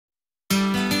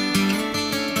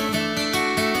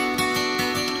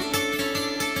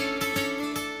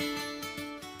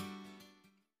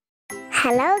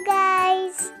Hello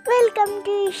guys, welcome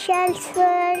to Ishal's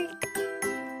World.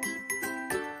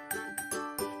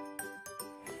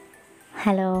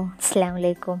 Hello അസ്സലാമു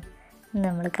അലൈക്കും.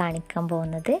 നമ്മൾ കാണിക്കാൻ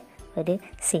പോകുന്നത് ഒരു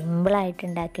സിമ്പിളായിട്ട്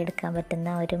ഉണ്ടാക്കിയെടുക്കാൻ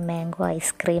പറ്റുന്ന ഒരു മാംഗോ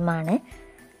ഐസ്ക്രീമാണ്.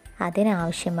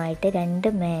 അതിനാവശ്യമായിട്ട്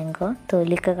 2 മാംഗോ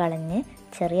തൊലിക്ക് കളഞ്ഞ്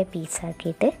ചെറിയ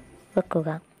പീസാക്കിയിട്ട് വെക്കുക.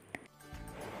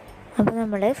 അപ്പോൾ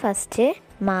നമ്മൾ ഫസ്റ്റ്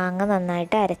മാങ്ങ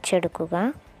നന്നായിട്ട് അരച്ചെടുക്കുക.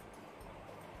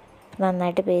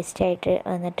 നന്നായിട്ട് പേസ്റ്റായിട്ട്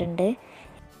വന്നിട്ടുണ്ട്.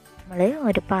 നമ്മൾ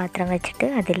ഒരു പാത്രം വെച്ചിട്ട്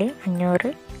അതിൽ 500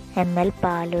 ml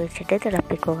പാൽ ഒഴിച്ചിട്ട്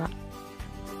തിളപ്പിക്കുക.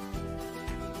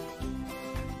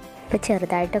 ഇപ്പോൾ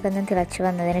ചെറുതായിട്ടൊക്കെ ഒന്ന് തിളച്ച്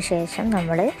വന്നതിന് ശേഷം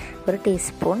നമ്മൾ 1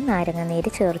 ടീസ്പൂൺ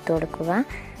നാരങ്ങാനീര് ചേർത്ത് കൊടുക്കുക.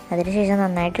 അതിനുശേഷം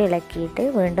നന്നായിട്ട് ഇളക്കിയിട്ട്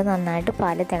വീണ്ടും നന്നായിട്ട്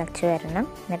പാൽ തിളച്ച് വരണം.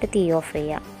 എന്നിട്ട് തീ ഓഫ്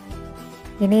ചെയ്യാം.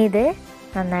 ഇനി ഇത്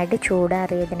നന്നായിട്ട്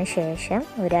ചൂടാറിയതിന് ശേഷം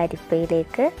ഒരു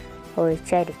അരിപ്പയിലേക്ക്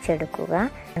അരിച്ചെടുക്കുക.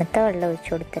 തണുത്ത വെള്ളം ഒഴിച്ചു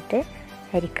കൊടുത്തിട്ട്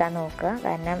അരിക്കാൻ നോക്കുക.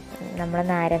 കാരണം നമ്മൾ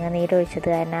നാരങ്ങാനീര് ഒഴിച്ചത്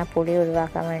കാരണം ആ പുളി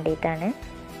ഒഴിവാക്കാൻ വേണ്ടിയിട്ടാണ്.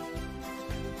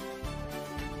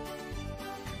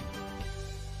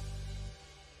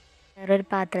 വേറൊരു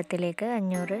പാത്രത്തിലേക്ക്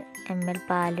 500 ml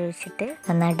പാൽ ഒഴിച്ചിട്ട്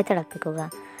നന്നായിട്ട് തിളപ്പിക്കുക.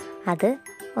 അത്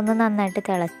ഒന്ന് നന്നായിട്ട്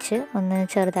തിളച്ച് ഒന്ന്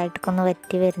ചെറുതായിട്ടൊന്ന്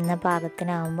വറ്റി വരുന്ന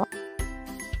പാകത്തിനാകുമ്പോൾ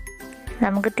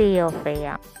നമുക്ക് തീ ഓഫ്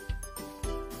ചെയ്യാം.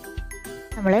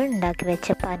 നമ്മൾ ഉണ്ടാക്കി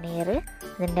വെച്ച പനീർ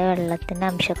അതിൻ്റെ വെള്ളത്തിൻ്റെ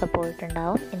അംശമൊക്കെ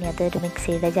പോയിട്ടുണ്ടാവും. ഇനി അതൊരു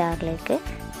മിക്സിയുടെ ജാറിലേക്ക്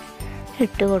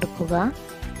ഇട്ട് കൊടുക്കുക.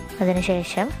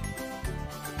 അതിനുശേഷം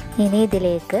ഇനി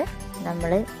ഇതിലേക്ക്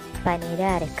നമ്മൾ പനീർ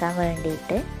അരക്കാൻ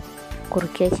വേണ്ടിയിട്ട്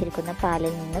കുറുക്കി വെച്ചിരിക്കുന്ന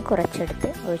പാലിൽ നിന്ന്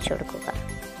കുറച്ചെടുത്ത് ഒഴിച്ചു കൊടുക്കുക.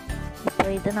 ഇപ്പോൾ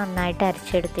ഇത് നന്നായിട്ട്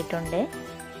അരച്ചെടുത്തിട്ടുണ്ട്.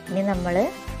 ഇനി നമ്മൾ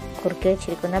കുറുക്കി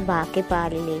വെച്ചിരിക്കുന്ന ബാക്കി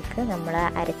പാലിലേക്ക് നമ്മൾ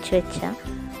അരച്ചു വെച്ച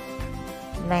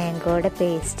മാംഗോയുടെ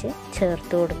പേസ്റ്റ്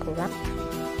ചേർത്ത് കൊടുക്കുക.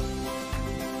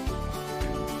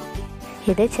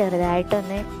 ഇത്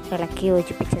ചെറുതായിട്ടൊന്ന് ഇളക്കി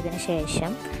യോജിപ്പിച്ചതിന്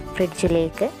ശേഷം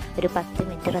ഫ്രിഡ്ജിലേക്ക് ഒരു 10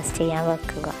 മിനിറ്റ് റെസ്റ്റ് ചെയ്യാൻ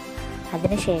വെക്കുക.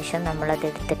 അതിനുശേഷം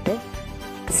നമ്മളതെടുത്തിട്ട്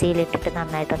മിക്സിയിലിട്ടിട്ട്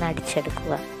നന്നായിട്ടൊന്ന്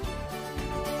അടിച്ചെടുക്കുക.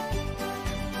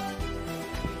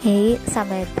 ഈ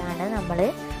സമയത്താണ് നമ്മൾ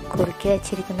കുറുക്കി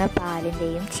വച്ചിരിക്കുന്ന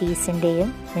പാലിൻ്റെയും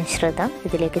ചീസിൻ്റെയും മിശ്രിതം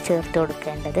ഇതിലേക്ക് ചേർത്ത്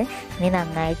കൊടുക്കേണ്ടത്. ഇനി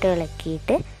നന്നായിട്ട്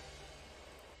ഇളക്കിയിട്ട്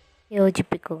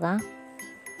യോജിപ്പിക്കുക.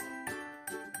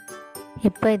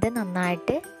 ഇപ്പോൾ ഇത്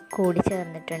നന്നായിട്ട് കൂടി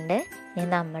ചേർന്നിട്ടുണ്ട്. ഇനി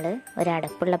നമ്മൾ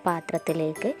ഒരടപ്പുള്ള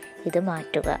പാത്രത്തിലേക്ക് ഇത്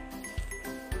മാറ്റുക.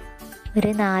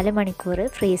 ഒരു 4 മണിക്കൂർ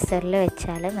ഫ്രീസറിൽ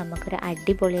വെച്ചാൽ നമുക്കൊരു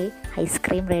അടിപൊളി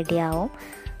ഐസ്ക്രീം റെഡിയാവും.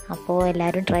 അപ്പോൾ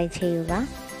എല്ലാവരും ട്രൈ ചെയ്യുക.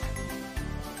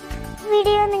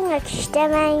 വീഡിയോ നിങ്ങൾക്ക്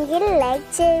ഇഷ്ടമായെങ്കിൽ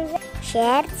ലൈക്ക് ചെയ്യുക,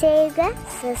 ഷെയർ ചെയ്യുക,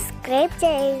 സബ്സ്ക്രൈബ്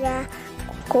ചെയ്യുക.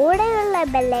 കൂടെയുള്ള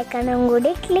ബെല്ലൈക്കണും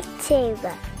കൂടി ക്ലിക്ക് ചെയ്യുക.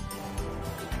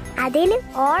 അതിൽ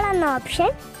ഓൾ എന്ന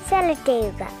ഓപ്ഷൻ സെലക്ട്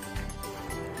ചെയ്യുക.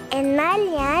 എന്നാൽ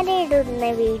ഞാൻ ഇടുന്ന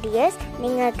വീഡിയോസ്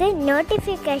നിങ്ങൾക്ക്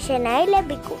നോട്ടിഫിക്കേഷനായി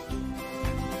ലഭിക്കും.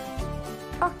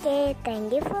 Okay,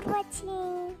 thank you for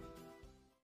watching.